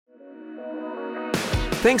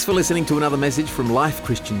Thanks for listening to another message from Life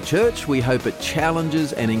Christian Church. We hope it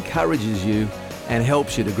challenges and encourages you and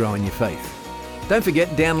helps you to grow in your faith. Don't forget,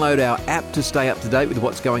 download our app to stay up to date with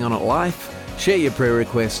what's going on at Life, share your prayer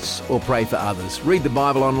requests or pray for others, read the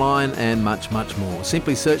Bible online and much, much more.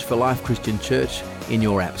 Simply search for Life Christian Church in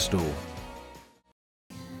your app store.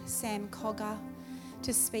 Sam Cogger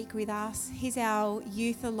to speak with us. He's our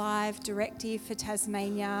Youth Alive Directive for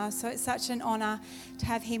Tasmania, so it's such an honour to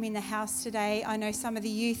have him in the house today. I know some of the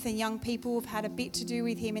youth and young people have had a bit to do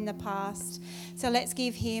with him in the past, so let's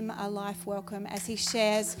give him a life welcome as he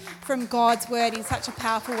shares from God's Word in such a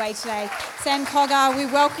powerful way today. Sam Cogger, we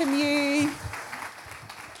welcome you.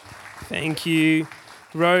 Thank you,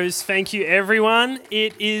 Rose. Thank you, everyone.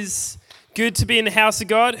 It is good to be in the house of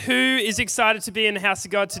God. Who is excited to be in the house of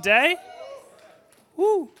God today?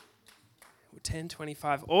 Woo!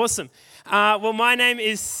 10:25. Awesome. Well, my name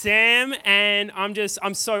is Sam, and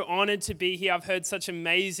I'm so honored to be here. I've heard such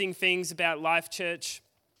amazing things about Life Church.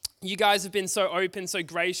 You guys have been so open, so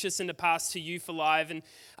gracious in the past to Youth Alive. And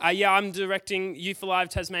I'm directing Youth Alive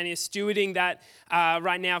Tasmania, stewarding that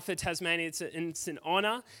right now for Tasmania. It's an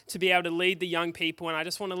honour to be able to lead the young people. And I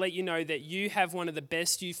just want to let you know that you have one of the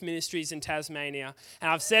best youth ministries in Tasmania.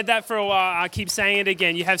 And I've said that for a while. I keep saying it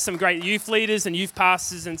again. You have some great youth leaders and youth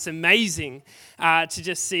pastors, and it's amazing to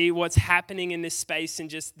just see what's happening in this space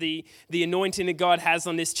and just the anointing that God has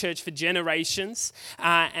on this church for generations.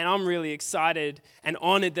 And I'm really excited and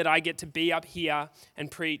honoured that I get to be up here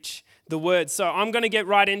and preach the word. So I'm going to get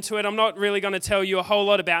right into it. I'm not really going to tell you a whole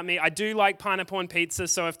lot about me. I do like pineapple on pizza,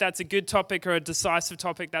 so if that's a good topic or a decisive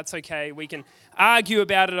topic, that's okay. We can argue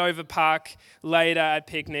about it over park later at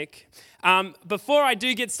picnic. Before I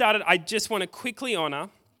do get started, I just want to quickly honour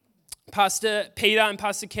Pastor Peter and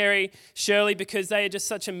Pastor Kerry Shirley, because they are just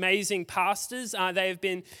such amazing pastors. They have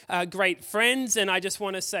been great friends, and I just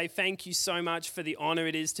want to say thank you so much for the honour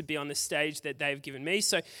it is to be on the stage that they've given me.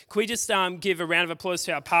 So can we just give a round of applause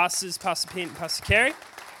to our pastors, Pastor Pete and Pastor Kerry?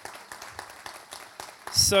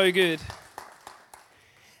 So good.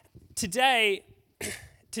 Today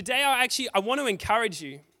I want to encourage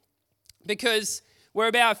you, because we're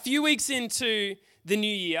about a few weeks into the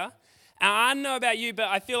new year. I don't know about you, but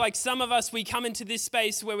I feel like some of us, we come into this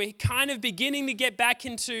space where we're kind of beginning to get back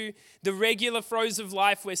into the regular throes of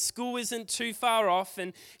life, where school isn't too far off,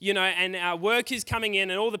 and and our work is coming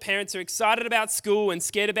in, and all the parents are excited about school and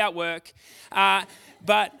scared about work.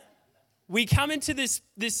 But we come into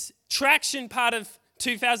this traction part of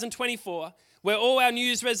 2024 where all our New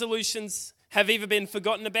Year's resolutions have either been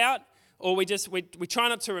forgotten about, or we try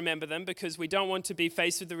not to remember them because we don't want to be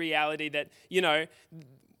faced with the reality that,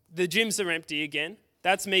 the gyms are empty again.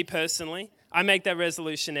 That's me personally. I make that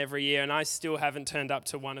resolution every year, and I still haven't turned up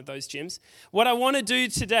to one of those gyms. What I want to do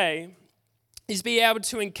today is be able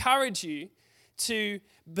to encourage you to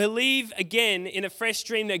believe again in a fresh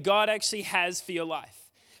dream that God actually has for your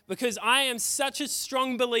life. Because I am such a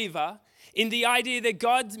strong believer in the idea that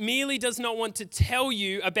God merely does not want to tell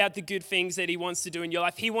you about the good things that he wants to do in your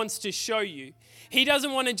life. He wants to show you. He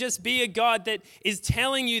doesn't want to just be a God that is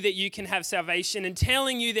telling you that you can have salvation and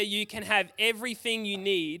telling you that you can have everything you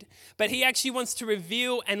need, but he actually wants to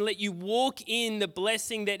reveal and let you walk in the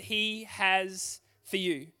blessing that he has for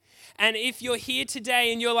you. And if you're here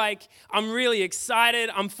today and you're like, I'm really excited,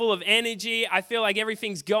 I'm full of energy, I feel like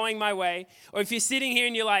everything's going my way. Or if you're sitting here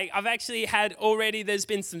and you're like, there's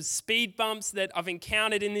been some speed bumps that I've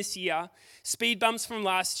encountered in this year, speed bumps from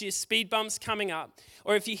last year, speed bumps coming up.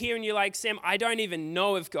 Or if you're here and you're like, Sam, I don't even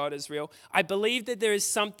know if God is real. I believe that there is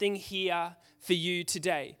something here for you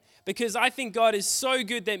today. Because I think God is so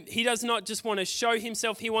good that he does not just want to show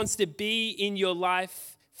himself, he wants to be in your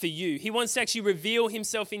life for you. He wants to actually reveal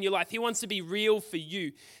himself in your life. He wants to be real for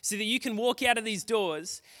you so that you can walk out of these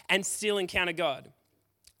doors and still encounter God.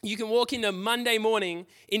 You can walk into Monday morning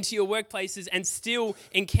into your workplaces and still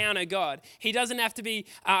encounter God. He doesn't have to be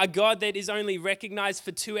a God that is only recognized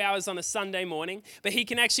for 2 hours on a Sunday morning, but he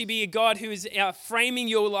can actually be a God who is framing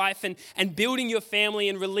your life and building your family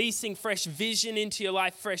and releasing fresh vision into your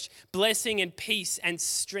life, fresh blessing and peace and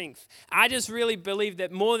strength. I just really believe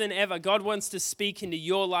that more than ever, God wants to speak into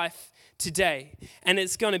your life today, and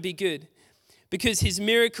it's going to be good. Because his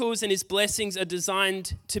miracles and his blessings are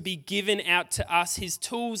designed to be given out to us. His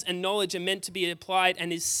tools and knowledge are meant to be applied, and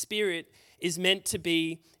his spirit is meant to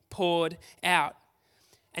be poured out.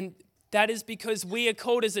 And that is because we are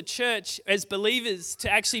called as a church, as believers, to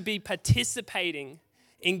actually be participating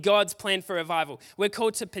in God's plan for revival. We're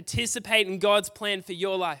called to participate in God's plan for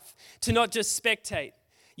your life, to not just spectate,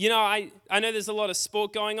 You know, I know there's a lot of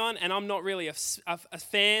sport going on, and I'm not really a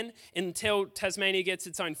fan until Tasmania gets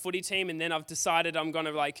its own footy team, and then I've decided I'm going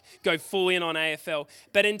to go full in on AFL.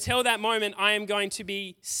 But until that moment, I am going to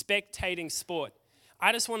be spectating sport.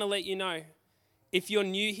 I just want to let you know, if you're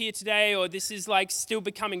new here today, or this is still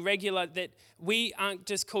becoming regular, that we aren't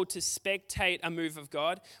just called to spectate a move of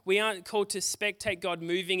God. We aren't called to spectate God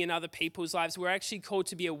moving in other people's lives. We're actually called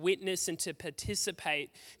to be a witness and to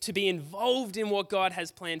participate, to be involved in what God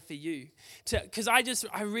has planned for you. Because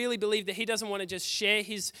I really believe that he doesn't want to just share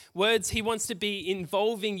his words. He wants to be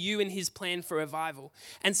involving you in his plan for revival.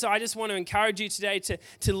 And so I just want to encourage you today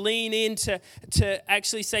to lean in, to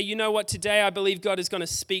actually say, you know what, today I believe God is going to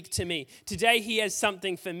speak to me. Today he has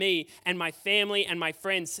something for me and my family and my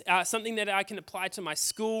friends, something that I can apply to my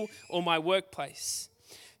school or my workplace.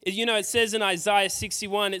 You know, it says in Isaiah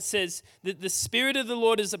 61, it says that the Spirit of the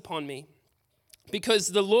Lord is upon me, because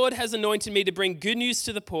the Lord has anointed me to bring good news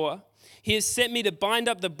to the poor. He has sent me to bind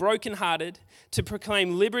up the brokenhearted, to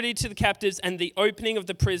proclaim liberty to the captives and the opening of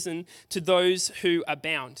the prison to those who are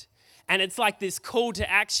bound. And it's like this call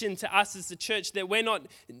to action to us as the church, that we're not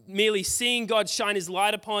merely seeing God shine his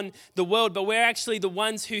light upon the world, but we're actually the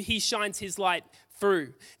ones who he shines his light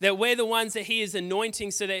through. That we're the ones that he is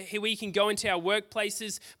anointing so that we can go into our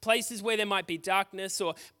workplaces, places where there might be darkness,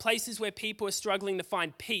 or places where people are struggling to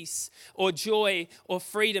find peace or joy or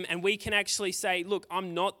freedom. And we can actually say, look,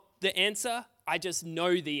 I'm not the answer. I just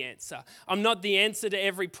know the answer. I'm not the answer to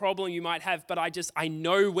every problem you might have, but I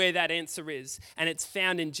know where that answer is, and it's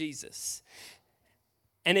found in Jesus.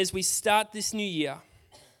 And as we start this new year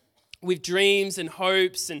with dreams and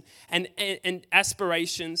hopes and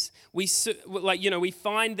aspirations, we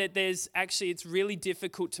find that it's really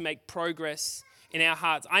difficult to make progress in our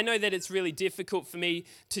hearts. I know that it's really difficult for me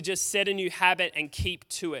to just set a new habit and keep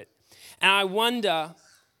to it. And I wonder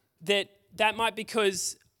that might be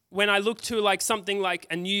because when I look to something like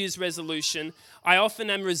a New Year's resolution, I often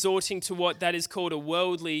am resorting to what that is called a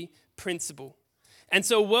worldly principle. And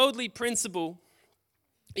so a worldly principle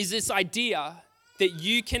is this idea that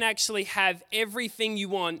you can actually have everything you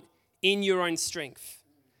want in your own strength.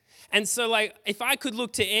 And so if I could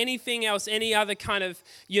look to anything else, any other kind of,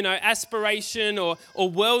 aspiration or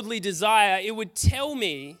worldly desire, it would tell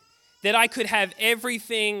me that I could have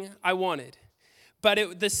everything I wanted.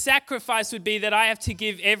 But the sacrifice would be that I have to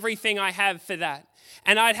give everything I have for that.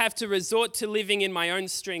 And I'd have to resort to living in my own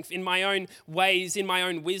strength, in my own ways, in my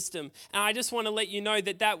own wisdom. And I just want to let you know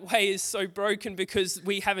that way is so broken, because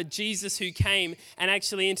we have a Jesus who came and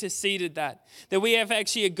actually interceded that. That we have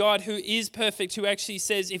actually a God who is perfect, who actually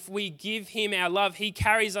says if we give him our love, he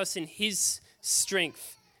carries us in his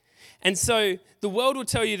strength. And so the world will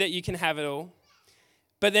tell you that you can have it all.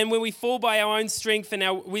 But then when we fall by our own strength and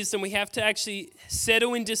our wisdom, we have to actually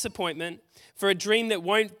settle in disappointment for a dream that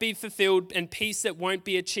won't be fulfilled and peace that won't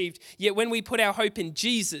be achieved. Yet when we put our hope in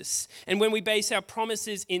Jesus, and when we base our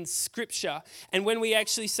promises in Scripture, and when we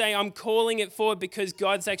actually say, I'm calling it forward because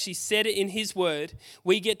God's actually said it in his word,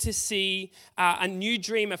 we get to see a new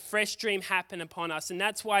dream, a fresh dream happen upon us. And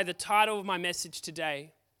that's why the title of my message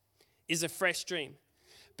today is A Fresh Dream.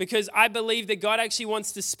 Because I believe that God actually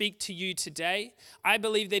wants to speak to you today. I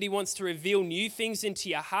believe that he wants to reveal new things into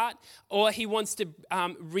your heart, or he wants to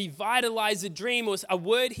revitalize a dream or a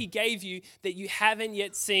word he gave you that you haven't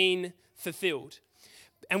yet seen fulfilled.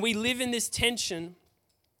 And we live in this tension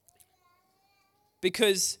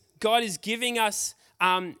because God is giving us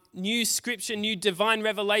new scripture, new divine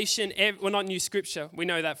revelation. Well, not new scripture, we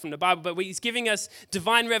know that from the Bible, but he's giving us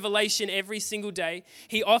divine revelation every single day.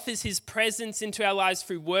 He offers his presence into our lives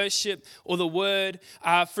through worship or the word,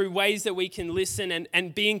 through ways that we can listen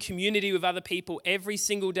and be in community with other people every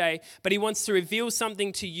single day. But he wants to reveal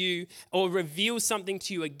something to you, or reveal something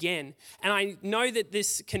to you again. And I know that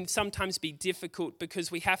this can sometimes be difficult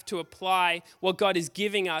because we have to apply what God is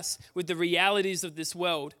giving us with the realities of this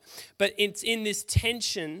world. But it's in this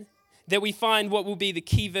tension that we find what will be the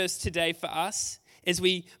key verse today for us as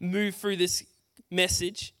we move through this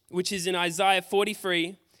message, which is in Isaiah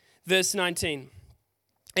 43, verse 19.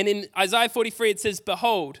 And in Isaiah 43, it says,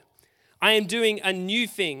 "Behold, I am doing a new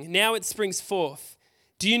thing. Now it springs forth.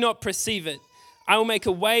 Do you not perceive it? I will make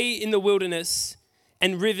a way in the wilderness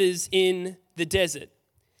and rivers in the desert."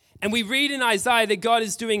 And we read in Isaiah that God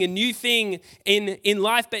is doing a new thing in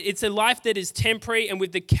life, but it's a life that is temporary. And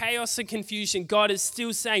with the chaos and confusion, God is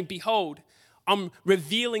still saying, behold, I'm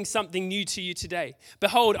revealing something new to you today.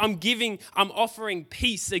 Behold, I'm offering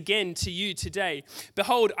peace again to you today.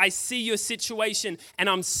 Behold, I see your situation and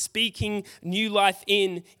I'm speaking new life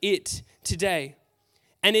in it today.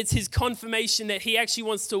 And it's his confirmation that he actually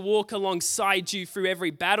wants to walk alongside you through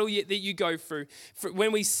every battle that you go through.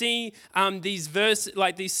 When we see these verses,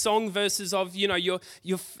 like these song verses of, your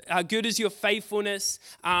good is your faithfulness,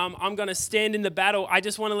 I'm going to stand in the battle. I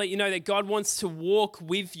just want to let you know that God wants to walk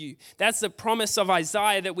with you. That's the promise of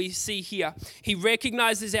Isaiah that we see here. He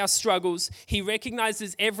recognizes our struggles. He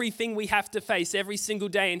recognizes everything we have to face every single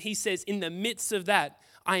day. And he says, in the midst of that,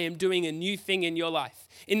 I am doing a new thing in your life.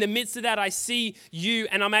 In the midst of that, I see you,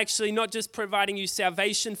 and I'm actually not just providing you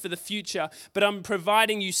salvation for the future, but I'm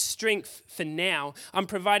providing you strength for now. I'm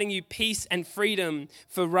providing you peace and freedom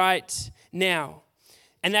for right now.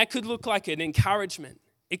 And that could look like an encouragement.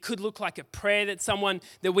 It could look like a prayer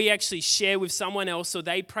that we actually share with someone else, or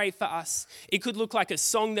they pray for us. It could look like a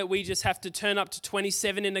song that we just have to turn up to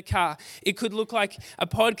 27 in the car. It could look like a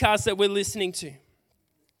podcast that we're listening to.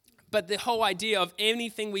 But the whole idea of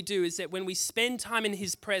anything we do is that when we spend time in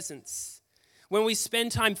his presence, when we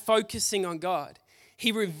spend time focusing on God,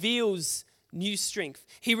 he reveals new strength.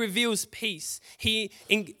 He reveals peace. He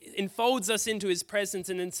enfolds us into his presence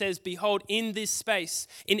and then says, behold, in this space,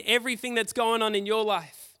 in everything that's going on in your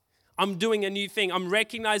life, I'm doing a new thing. I'm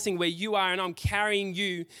recognizing where you are and I'm carrying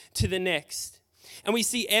you to the next. And we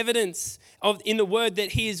see evidence in the word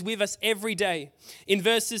that he is with us every day. In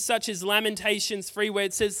verses such as Lamentations 3, where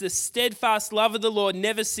it says, the steadfast love of the Lord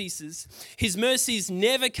never ceases. His mercies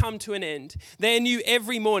never come to an end. They are new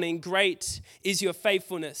every morning. Great is your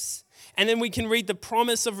faithfulness. And then we can read the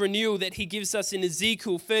promise of renewal that he gives us in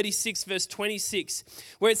Ezekiel 36, verse 26,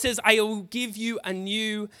 where it says, I will give you a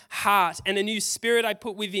new heart and a new spirit I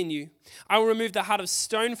put within you. I will remove the heart of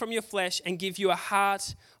stone from your flesh and give you a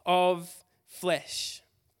heart of flesh.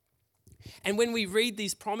 And when we read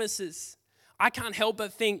these promises, I can't help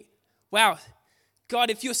but think, wow, God,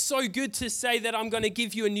 if you're so good to say that I'm going to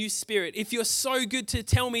give you a new spirit, if you're so good to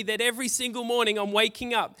tell me that every single morning I'm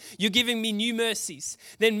waking up, you're giving me new mercies,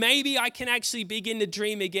 then maybe I can actually begin to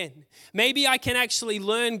dream again. Maybe I can actually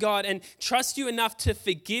learn, God, and trust you enough to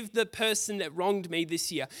forgive the person that wronged me this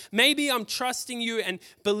year. Maybe I'm trusting you and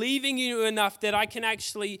believing you enough that I can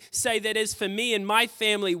actually say that as for me and my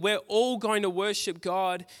family, we're all going to worship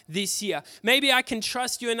God this year. Maybe I can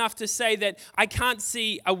trust you enough to say that I can't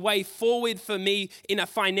see a way forward for me in a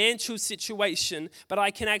financial situation, but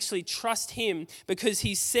I can actually trust him because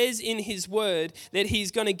he says in his word that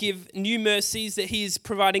he's going to give new mercies, that he is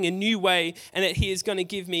providing a new way, and that he is going to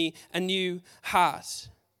give me a new heart.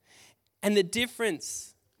 And the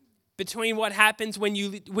difference between what happens when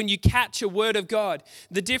you catch a word of God,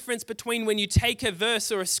 the difference between when you take a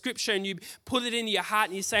verse or a scripture and you put it into your heart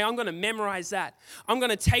and you say, I'm going to memorize that. I'm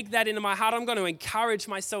going to take that into my heart. I'm going to encourage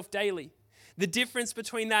myself daily. The difference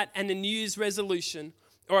between that and a New Year's resolution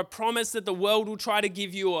or a promise that the world will try to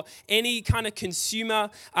give you or any kind of consumer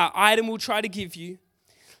item will try to give you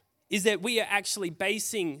is that we are actually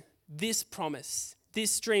basing this promise,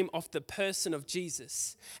 this dream, off the person of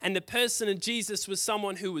Jesus. And the person of Jesus was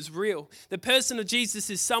someone who was real. The person of Jesus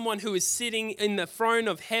is someone who is sitting in the throne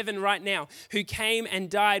of heaven right now, who came and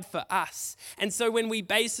died for us. And so when we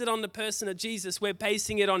base it on the person of Jesus, we're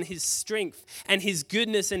basing it on his strength and his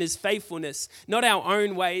goodness and his faithfulness, not our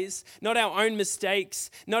own ways, not our own mistakes,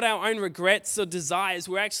 not our own regrets or desires.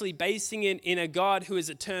 We're actually basing it in a God who is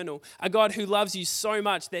eternal, a God who loves you so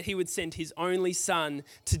much that he would send his only son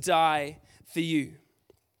to die for you.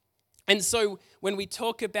 And so when we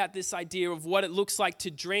talk about this idea of what it looks like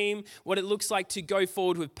to dream, what it looks like to go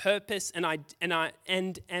forward with purpose and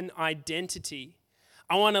an identity,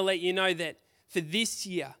 I want to let you know that for this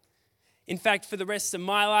year, in fact, for the rest of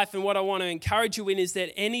my life, and what I want to encourage you in is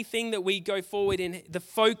that anything that we go forward in, the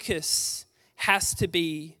focus has to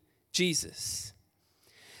be Jesus.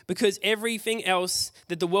 Because everything else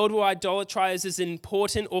that the world will idolatrize as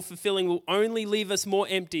important or fulfilling will only leave us more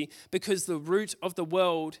empty, because the root of the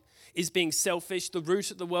world is being selfish. The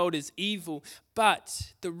root of the world is evil.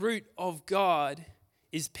 But the root of God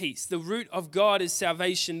is peace. The root of God is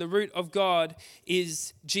salvation. The root of God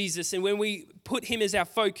is Jesus. And when we put him as our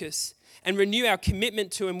focus and renew our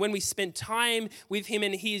commitment to him, when we spend time with him,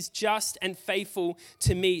 and he is just and faithful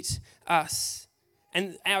to meet us.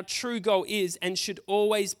 And our true goal is and should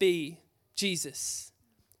always be Jesus,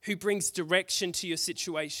 who brings direction to your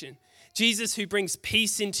situation. Jesus, who brings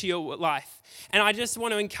peace into your life. And I just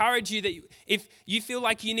want to encourage you that if you feel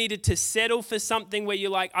like you needed to settle for something where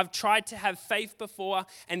you're like, I've tried to have faith before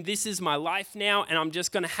and this is my life now and I'm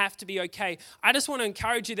just going to have to be okay. I just want to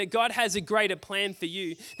encourage you that God has a greater plan for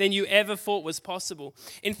you than you ever thought was possible.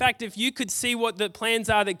 In fact, if you could see what the plans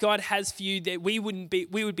are that God has for you, that we would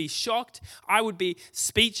be shocked. I would be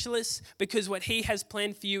speechless, because what he has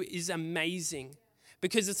planned for you is amazing.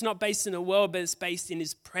 because it's not based in the world, but it's based in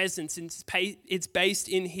his presence. It's based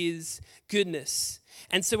in his goodness.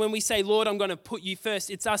 And so when we say, Lord, I'm going to put you first,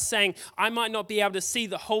 it's us saying, I might not be able to see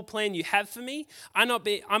the whole plan you have for me. I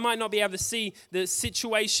might not be able to see the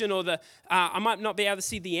situation or I might not be able to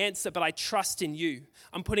see the answer, but I trust in you.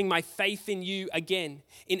 I'm putting my faith in you again.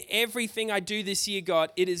 In everything I do this year, God,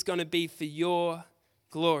 it is going to be for your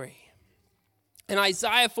glory. In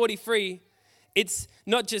Isaiah 43, it's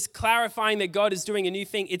not just clarifying that God is doing a new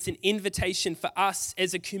thing, it's an invitation for us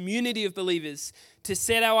as a community of believers to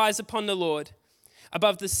set our eyes upon the Lord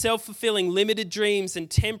above the self-fulfilling limited dreams and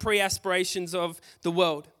temporary aspirations of the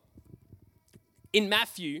world. In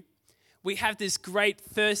Matthew, we have this great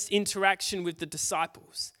first interaction with the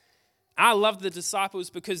disciples. I love the disciples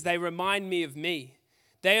because they remind me of me.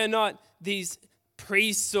 They are not these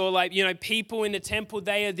priests or people in the temple.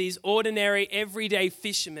 They are these ordinary, everyday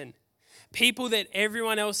fishermen. People that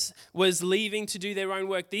everyone else was leaving to do their own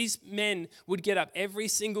work. These men would get up every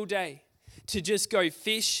single day to just go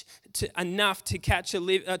fish enough to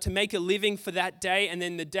to make a living for that day, and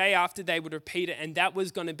then the day after they would repeat it, and that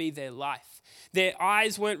was going to be their life. Their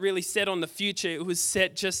eyes weren't really set on the future. It was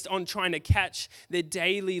set just on trying to catch their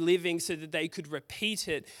daily living so that they could repeat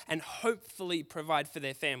it and hopefully provide for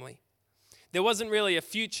their family. There wasn't really a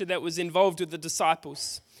future that was involved with the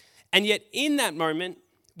disciples. And yet in that moment,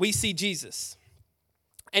 we see Jesus.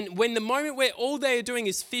 And when the moment where all they are doing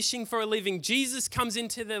is fishing for a living, Jesus comes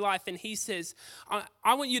into their life and he says,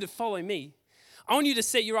 I want you to follow me. I want you to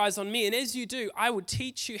set your eyes on me. And as you do, I will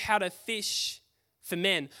teach you how to fish for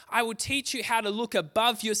men. I will teach you how to look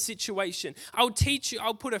above your situation. I'll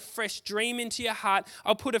put a fresh dream into your heart.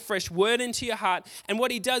 I'll put a fresh word into your heart. And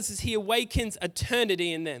what he does is he awakens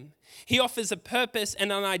eternity in them. He offers a purpose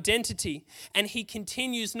and an identity. And he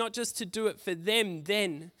continues not just to do it for them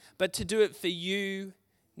then, but to do it for you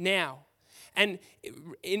now. And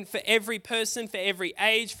for every person, for every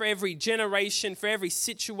age, for every generation, for every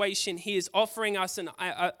situation, he is offering us an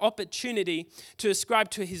opportunity to ascribe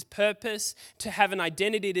to his purpose, to have an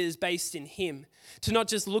identity that is based in him, to not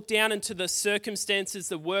just look down into the circumstances,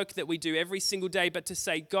 the work that we do every single day, but to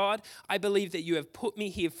say, God, I believe that you have put me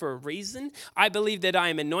here for a reason. I believe that I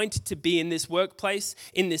am anointed to be in this workplace,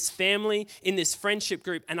 in this family, in this friendship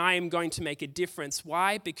group, and I am going to make a difference.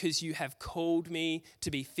 Why? Because you have called me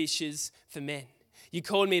to be fishers for men. You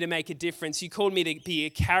called me to make a difference. You called me to be a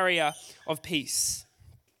carrier of peace.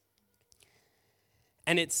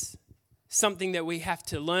 And it's something that we have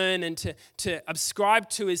to learn and to ascribe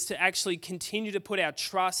to, is to actually continue to put our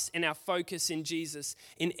trust and our focus in Jesus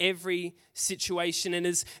in every situation. And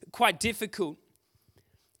it's quite difficult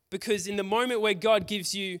because in the moment where God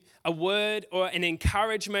gives you a word or an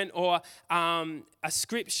encouragement or a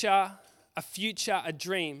scripture, a future, a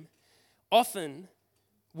dream, often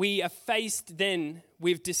we are faced then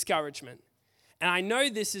with discouragement. And I know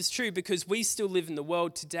this is true because we still live in the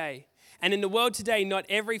world today. And in the world today, not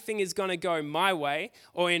everything is going to go my way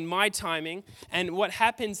or in my timing. And what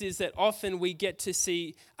happens is that often we get to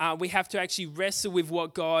see, we have to actually wrestle with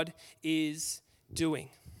what God is doing.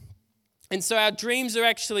 And so our dreams are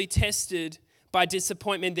actually tested by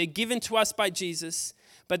disappointment. They're given to us by Jesus,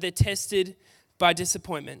 but they're tested by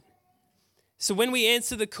disappointment. So when we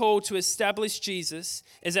answer the call to establish Jesus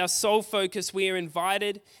as our sole focus, we are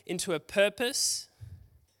invited into a purpose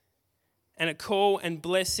and a call and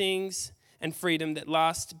blessings and freedom that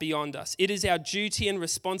last beyond us. It is our duty and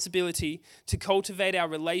responsibility to cultivate our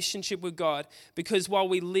relationship with God, because while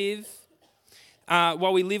we live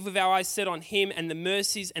with our eyes set on him and the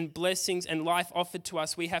mercies and blessings and life offered to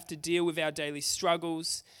us, we have to deal with our daily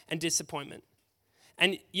struggles and disappointment.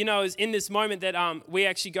 And, it's in this moment that we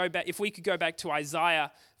actually go back, if we could go back to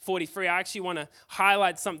Isaiah 43, I actually want to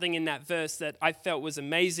highlight something in that verse that I felt was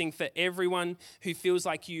amazing for everyone who feels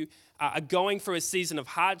like you are going through a season of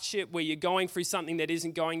hardship, where you're going through something that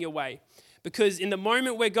isn't going your way. Because in the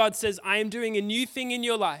moment where God says, I am doing a new thing in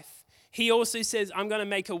your life, he also says, I'm going to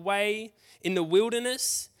make a way in the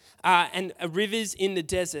wilderness and rivers in the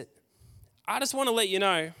desert. I just want to let you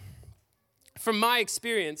know, from my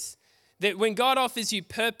experience, that when God offers you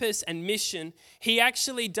purpose and mission, he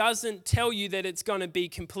actually doesn't tell you that it's going to be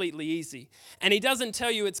completely easy. And he doesn't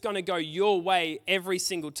tell you it's going to go your way every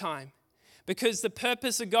single time. Because the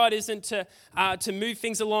purpose of God isn't to move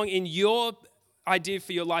things along in your idea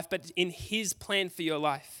for your life, but in his plan for your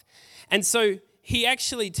life. And so he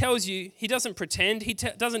actually tells you, he doesn't pretend,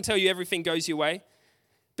 doesn't tell you everything goes your way.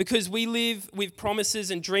 Because we live with promises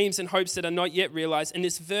and dreams and hopes that are not yet realized. And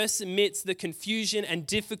this verse admits the confusion and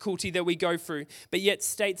difficulty that we go through, but yet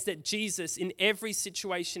states that Jesus, in every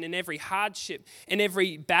situation, in every hardship, in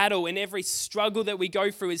every battle, in every struggle that we go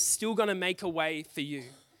through, is still going to make a way for you.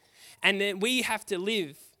 And then we have to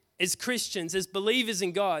live as Christians, as believers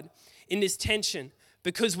in God, in this tension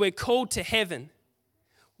because we're called to heaven.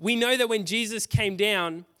 We know that when Jesus came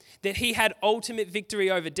down, that he had ultimate victory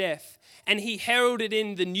over death. And he heralded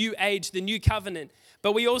in the new age, the new covenant.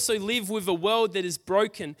 But we also live with a world that is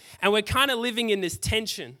broken. And we're kind of living in this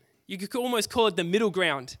tension. You could almost call it the middle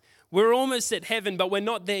ground. We're almost at heaven, but we're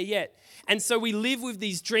not there yet. And so we live with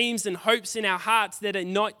these dreams and hopes in our hearts that are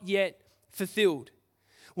not yet fulfilled.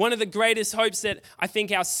 One of the greatest hopes that I think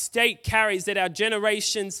our state carries, that our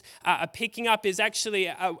generations are picking up, is actually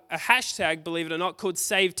a hashtag, believe it or not, called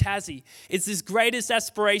Save Tassie. It's this greatest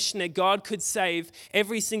aspiration that God could save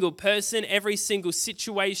every single person, every single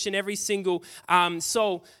situation, every single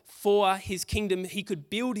soul for his kingdom. He could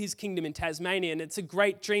build his kingdom in Tasmania, and it's a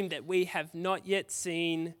great dream that we have not yet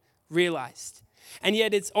seen realized. And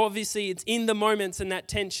yet it's in the moments and that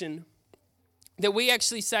tension that we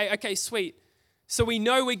actually say, okay, sweet. So we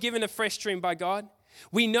know we're given a fresh dream by God.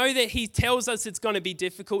 We know that he tells us it's going to be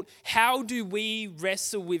difficult. How do we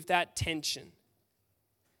wrestle with that tension?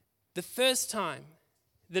 The first time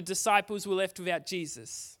the disciples were left without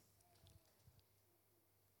Jesus,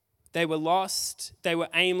 they were lost, they were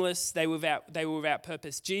aimless, they were without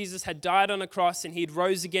purpose. Jesus had died on a cross and he'd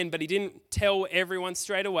rose again, but he didn't tell everyone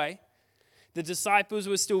straight away. The disciples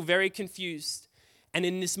were still very confused. And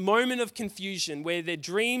in this moment of confusion where their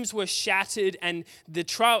dreams were shattered and there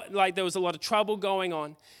was a lot of trouble going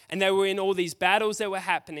on and they were in all these battles that were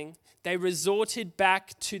happening, they resorted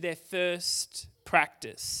back to their first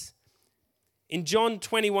practice. In John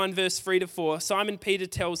 21 verse 3-4, Simon Peter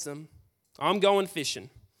tells them, I'm going fishing.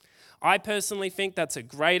 I personally think that's a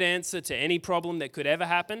great answer to any problem that could ever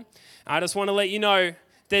happen. I just want to let you know, if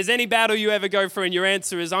there's any battle you ever go through and your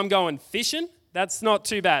answer is I'm going fishing, that's not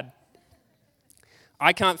too bad.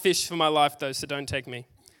 I can't fish for my life though, so don't take me.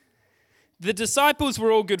 The disciples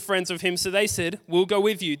were all good friends of him, so they said, we'll go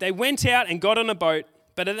with you. They went out and got on a boat,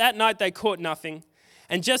 but at that night they caught nothing.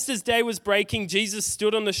 And just as day was breaking, Jesus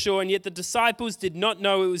stood on the shore, and yet the disciples did not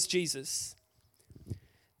know it was Jesus.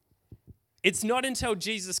 It's not until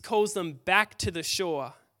Jesus calls them back to the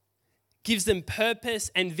shore, gives them purpose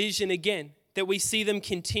and vision again, that we see them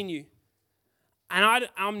continue. And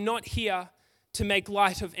I'm not here to make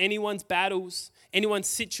light of anyone's battles, anyone's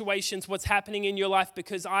situations, what's happening in your life,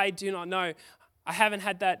 because I do not know. I haven't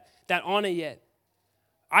had that honor yet.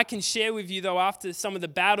 I can share with you, though, after some of the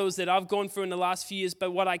battles that I've gone through in the last few years,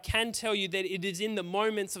 but what I can tell you that it is in the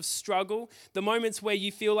moments of struggle, the moments where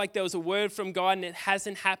you feel like there was a word from God and it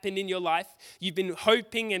hasn't happened in your life. You've been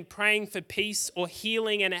hoping and praying for peace or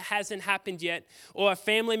healing and it hasn't happened yet, or a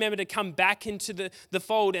family member to come back into the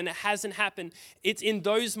fold and it hasn't happened. It's in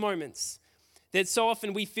those moments that so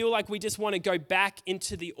often we feel like we just want to go back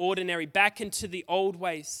into the ordinary, back into the old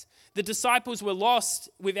ways. The disciples were lost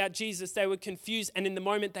without Jesus. They were confused, and in the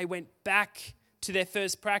moment they went back to their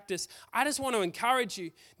first practice. I just want to encourage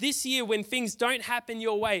you this year, when things don't happen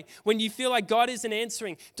your way, when you feel like God isn't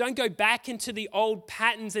answering, don't go back into the old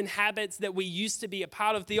patterns and habits that we used to be a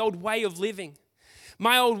part of, the old way of living.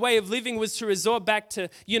 My old way of living was to resort back to,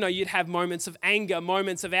 you'd have moments of anger,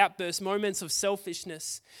 moments of outbursts, moments of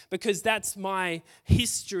selfishness, because that's my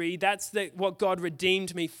history. That's what God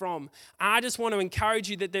redeemed me from. I just want to encourage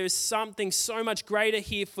you that there is something so much greater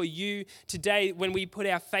here for you today when we put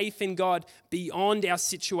our faith in God beyond our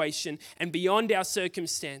situation and beyond our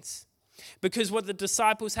circumstance. Because what the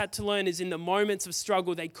disciples had to learn is in the moments of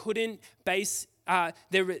struggle, they couldn't base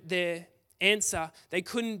their answer, they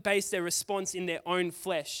couldn't base their response in their own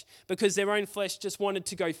flesh, because their own flesh just wanted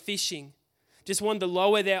to go fishing, just wanted to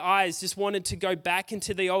lower their eyes, just wanted to go back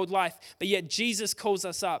into the old life. But yet Jesus calls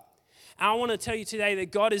us up. And I want to tell you today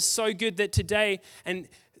that God is so good that today, and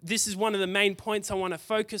this is one of the main points I want to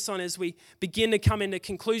focus on as we begin to come into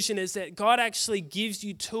conclusion, is that God actually gives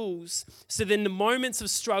you tools so that in the moments of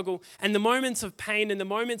struggle and the moments of pain and the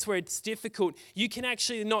moments where it's difficult, you can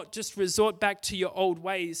actually not just resort back to your old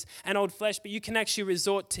ways and old flesh, but you can actually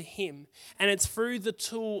resort to Him. And it's through the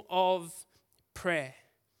tool of prayer.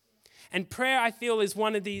 And prayer, I feel, is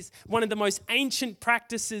one of the most ancient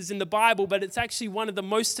practices in the Bible, but it's actually one of the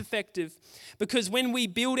most effective, because when we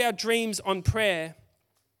build our dreams on prayer,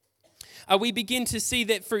 we begin to see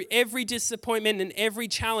that through every disappointment and every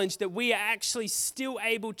challenge that we are actually still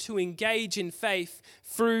able to engage in faith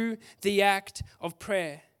through the act of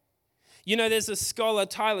prayer. You know, there's a scholar,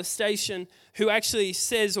 Tyler Station, who actually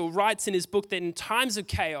says or writes in his book that in times of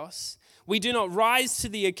chaos, we do not rise to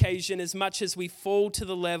the occasion as much as we fall to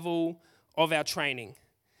the level of our training.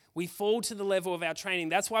 We fall to the level of our training.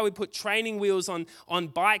 That's why we put training wheels on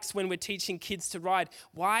bikes when we're teaching kids to ride.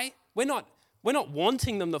 Why? We're not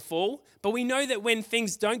wanting them to fall, but we know that when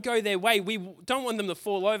things don't go their way, we don't want them to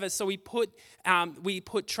fall over, so we put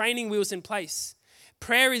training wheels in place.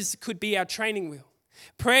 Prayer could be our training wheel.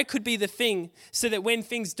 Prayer could be the thing so that when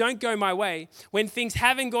things don't go my way, when things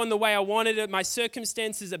haven't gone the way I wanted it, my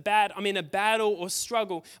circumstances are bad, I'm in a battle or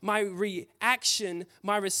struggle, my reaction,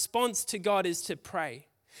 my response to God is to pray.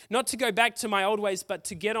 Not to go back to my old ways, but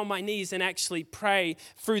to get on my knees and actually pray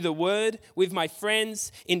through the word, with my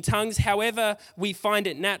friends, in tongues, however we find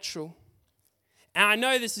it natural. And I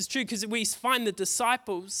know this is true because we find the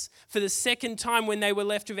disciples for the second time when they were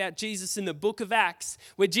left without Jesus in the book of Acts,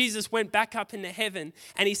 where Jesus went back up into heaven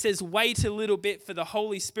and he says, wait a little bit for the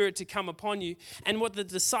Holy Spirit to come upon you. And what the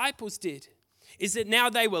disciples did is that now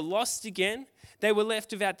they were lost again. They were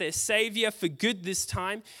left without their Savior for good this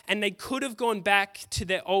time, and they could have gone back to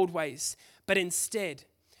their old ways. But instead,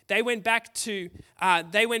 they went back to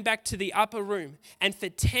the upper room, and for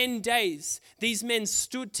 10 days, these men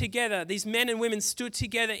and women stood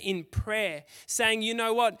together in prayer, saying, you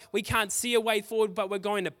know what, we can't see a way forward, but we're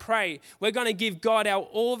going to pray. We're going to give God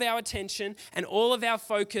all of our attention and all of our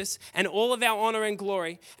focus and all of our honor and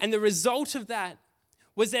glory. And the result of that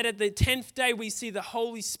was that at the 10th day, we see the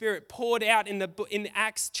Holy Spirit poured out in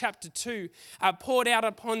Acts chapter 2, poured out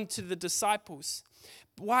upon to the disciples.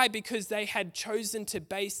 Why? Because they had chosen to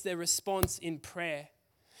base their response in prayer.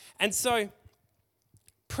 And so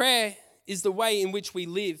prayer is the way in which we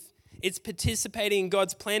live. It's participating in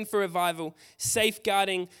God's plan for revival,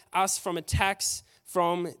 safeguarding us from attacks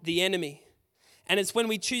from the enemy. And it's when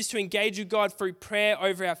we choose to engage with God through prayer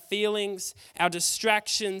over our feelings, our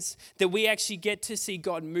distractions, that we actually get to see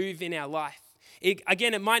God move in our life. It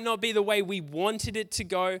might not be the way we wanted it to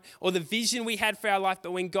go or the vision we had for our life,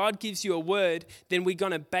 but when God gives you a word, then we're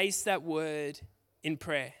going to base that word in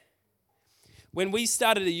prayer. When we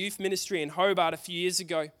started a youth ministry in Hobart a few years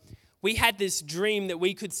ago, we had this dream that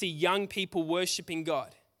we could see young people worshiping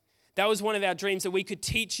God. That was one of our dreams, that we could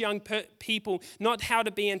teach young people not how to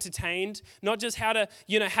be entertained, not just how to,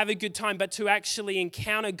 have a good time, but to actually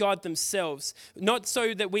encounter God themselves. Not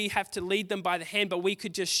so that we have to lead them by the hand, but we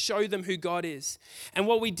could just show them who God is. And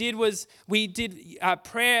what we did was we did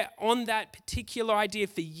prayer on that particular idea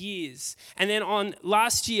for years. And then on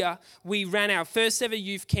last year, we ran our first ever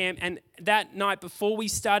youth camp. And that night before we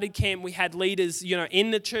started camp, we had leaders,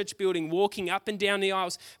 in the church building, walking up and down the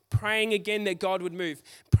aisles, praying again that God would move,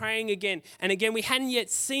 praying again. And again, we hadn't yet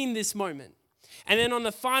seen this moment. And then on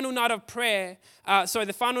the final night of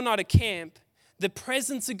the final night of camp, the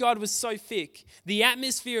presence of God was so thick. The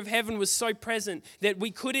atmosphere of heaven was so present that we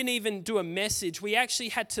couldn't even do a message. We actually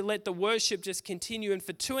had to let the worship just continue. And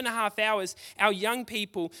for 2.5 hours, our young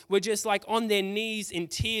people were just like on their knees in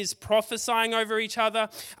tears, prophesying over each other,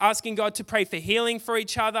 asking God to pray for healing for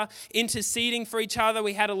each other, interceding for each other.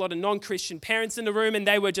 We had a lot of non-Christian parents in the room, and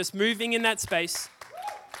they were just moving in that space.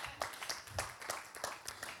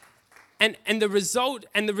 And the result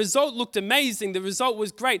looked amazing. The result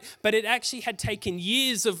was great, but it actually had taken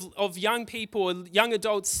years of young people or young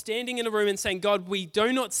adults standing in a room and saying, God, we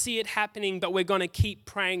do not see it happening, but we're going to keep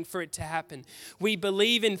praying for it to happen. We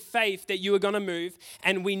believe in faith that you are going to move,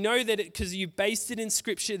 and we know that because you based it in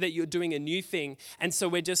Scripture that you're doing a new thing, and so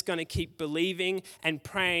we're just going to keep believing and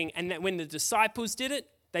praying. And that when the disciples did it,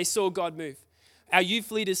 they saw God move. Our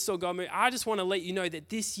youth leaders saw God move. I just want to let you know that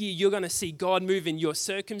this year you're going to see God move in your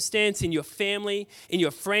circumstance, in your family, in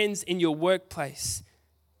your friends, in your workplace.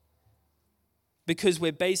 Because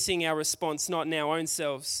we're basing our response not in our own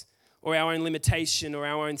selves or our own limitation or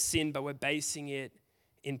our own sin, but we're basing it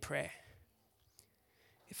in prayer.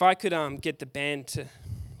 If I could get the band to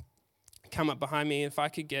come up behind me, if I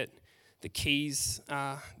could get the keys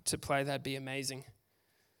to play, that'd be amazing.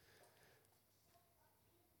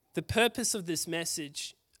 The purpose of this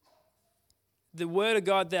message, the word of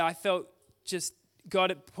God that I felt just God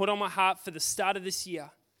had put on my heart for the start of this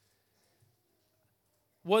year,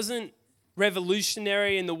 wasn't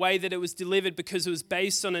revolutionary in the way that it was delivered because it was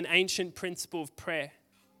based on an ancient principle of prayer.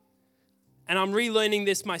 And I'm relearning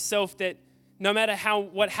this myself, that no matter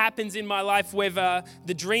what happens in my life, whether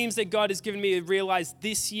the dreams that God has given me to realize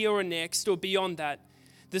this year or next or beyond that,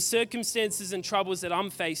 the circumstances and troubles that I'm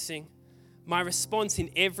facing, my response in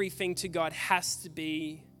everything to God has to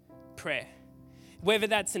be prayer. Whether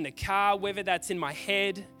that's in the car, whether that's in my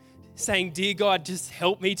head, saying, dear God, just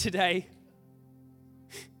help me today.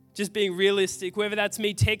 just being realistic, whether that's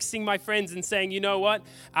me texting my friends and saying, you know what,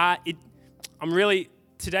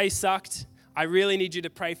 today sucked. I really need you to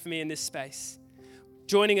pray for me in this space.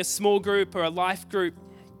 Joining a small group or a life group.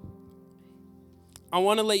 I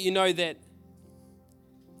want to let you know that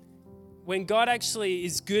when God actually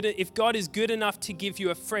is good, if God is good enough to give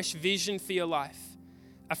you a fresh vision for your life,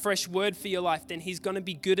 a fresh word for your life, then he's going to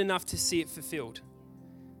be good enough to see it fulfilled.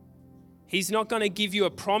 He's not going to give you a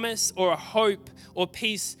promise or a hope or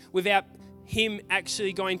peace without him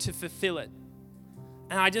actually going to fulfill it.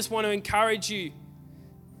 And I just want to encourage you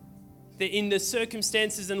that in the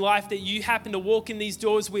circumstances in life that you happen to walk in these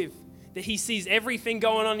doors with, that he sees everything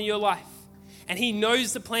going on in your life. And he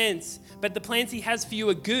knows the plans, but the plans he has for you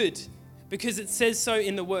are good because it says so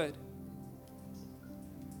in the word.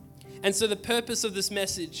 And so the purpose of this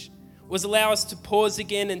message was allow us to pause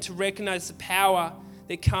again and to recognize the power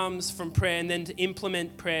that comes from prayer and then to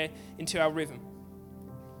implement prayer into our rhythm.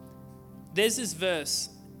 There's this verse,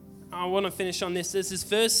 I want to finish on this. There's this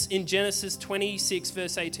verse in Genesis 26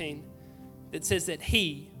 verse 18 that says that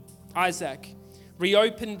he, Isaac,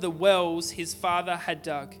 reopened the wells his father had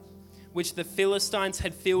dug, which the Philistines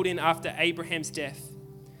had filled in after Abraham's death.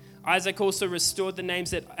 Isaac also restored the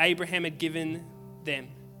names that Abraham had given them.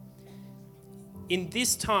 In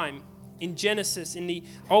this time, in Genesis, in the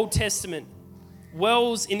Old Testament,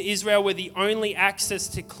 wells in Israel were the only access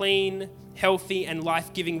to clean, healthy, and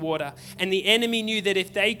life-giving water. And the enemy knew that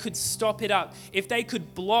if they could stop it up, if they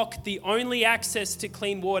could block the only access to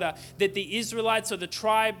clean water, that the Israelites or the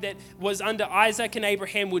tribe that was under Isaac and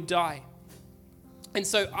Abraham would die. And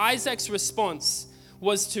so Isaac's response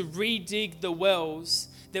was to redig the wells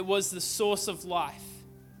that was the source of life.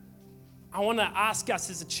 I want to ask us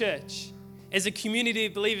as a church, as a community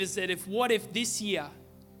of believers, that what if this year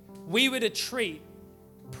we were to treat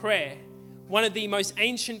prayer, one of the most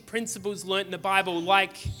ancient principles learnt in the Bible,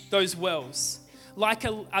 like those wells, like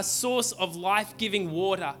a source of life-giving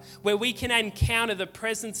water where we can encounter the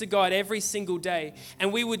presence of God every single day.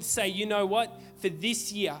 And we would say, you know what, for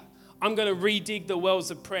this year, I'm going to redig the wells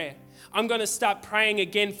of prayer. I'm going to start praying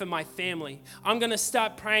again for my family. I'm going to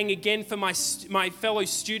start praying again for my fellow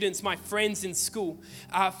students, my friends in school,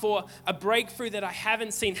 for a breakthrough that I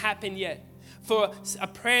haven't seen happen yet, for a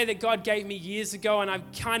prayer that God gave me years ago and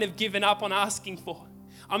I've kind of given up on asking for.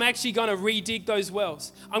 I'm actually going to redig those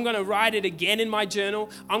wells. I'm going to write it again in my journal.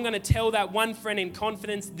 I'm going to tell that one friend in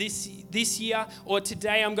confidence this year or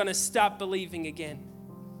today I'm going to start believing again.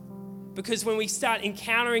 Because when we start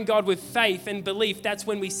encountering God with faith and belief, that's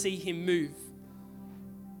when we see him move.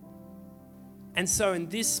 And so in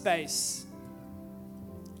this space,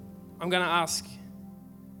 I'm going to ask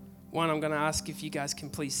if you guys can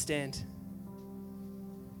please stand.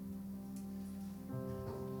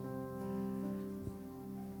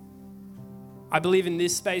 I believe in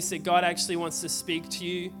this space that God actually wants to speak to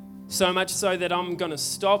you, so much so that I'm going to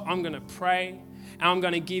stop, I'm going to pray, and I'm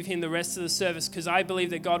going to give him the rest of the service because I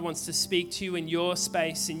believe that God wants to speak to you in your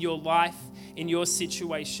space, in your life, in your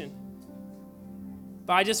situation.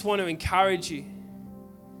 But I just want to encourage you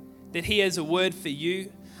that he has a word for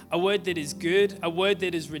you, a word that is good, a word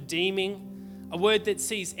that is redeeming, a word that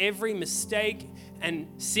sees every mistake and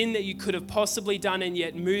sin that you could have possibly done and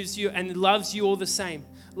yet moves you and loves you all the same,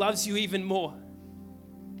 loves you even more.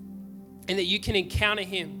 And that you can encounter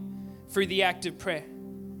him through the act of prayer.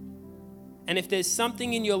 And if there's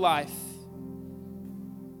something in your life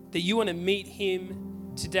that you want to meet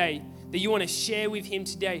him today, that you want to share with him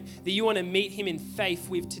today, that you want to meet him in faith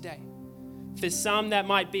with today. For some, that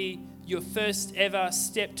might be your first ever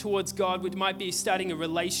step towards God, which might be starting a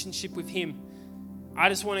relationship with him. I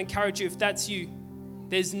just want to encourage you, if that's you,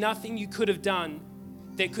 there's nothing you could have done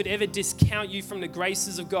that could ever discount you from the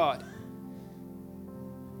graces of God.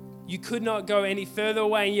 You could not go any further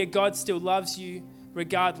away, and yet God still loves you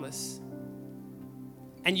regardless.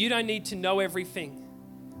 And you don't need to know everything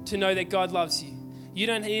to know that God loves you. You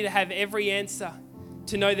don't need to have every answer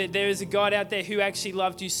to know that there is a God out there who actually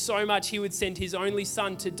loved you so much he would send his only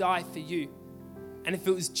son to die for you. And if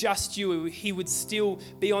it was just you, he would still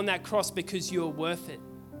be on that cross because you're worth it.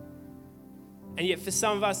 And yet for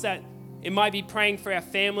some of us, that it might be praying for our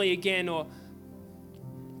family again, or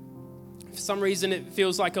for some reason it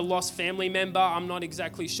feels like a lost family member. I'm not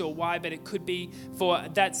exactly sure why, but it could be for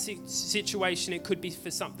that situation. It could be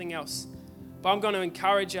for something else. But I'm going to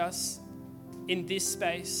encourage us in this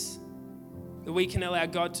space that we can allow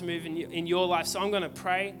God to move in your life. So I'm going to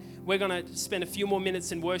pray. We're going to spend a few more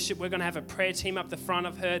minutes in worship. We're going to have a prayer team up the front,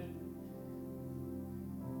 I've heard.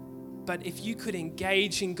 But if you could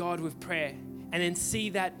engage in God with prayer and then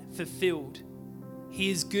see that fulfilled,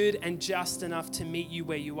 he is good and just enough to meet you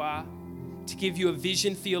where you are. to give you a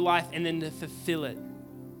vision for your life and then to fulfill it.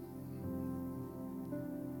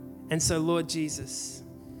 And so, Lord Jesus,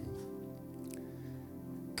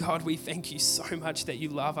 God, we thank you so much that you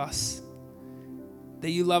love us. That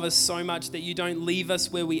you love us so much that you don't leave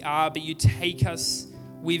us where we are, but you take us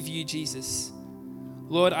with you, Jesus.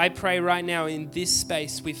 Lord, I pray right now in this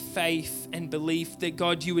space with faith and belief that,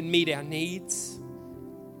 God, you would meet our needs.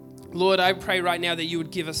 Lord, I pray right now that you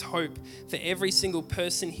would give us hope for every single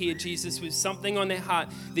person here, Jesus, with something on their heart,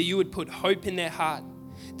 that you would put hope in their heart,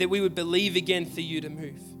 that we would believe again for you to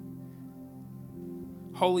move.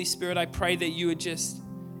 Holy Spirit, I pray that you would just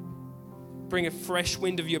bring a fresh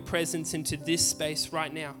wind of your presence into this space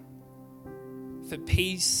right now, for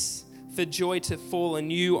peace, for joy to fall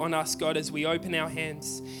anew on us, God, as we open our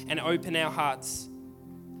hands and open our hearts.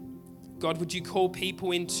 God, would you call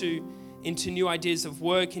people into new ideas of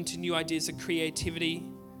work, into new ideas of creativity,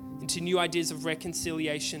 into new ideas of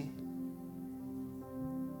reconciliation?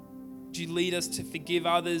 Would you lead us to forgive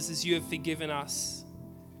others as you have forgiven us?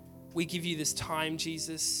 We give you this time,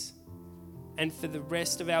 Jesus, and for the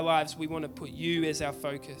rest of our lives, we want to put you as our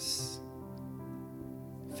focus.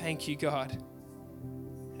 Thank you, God.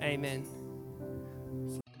 Amen.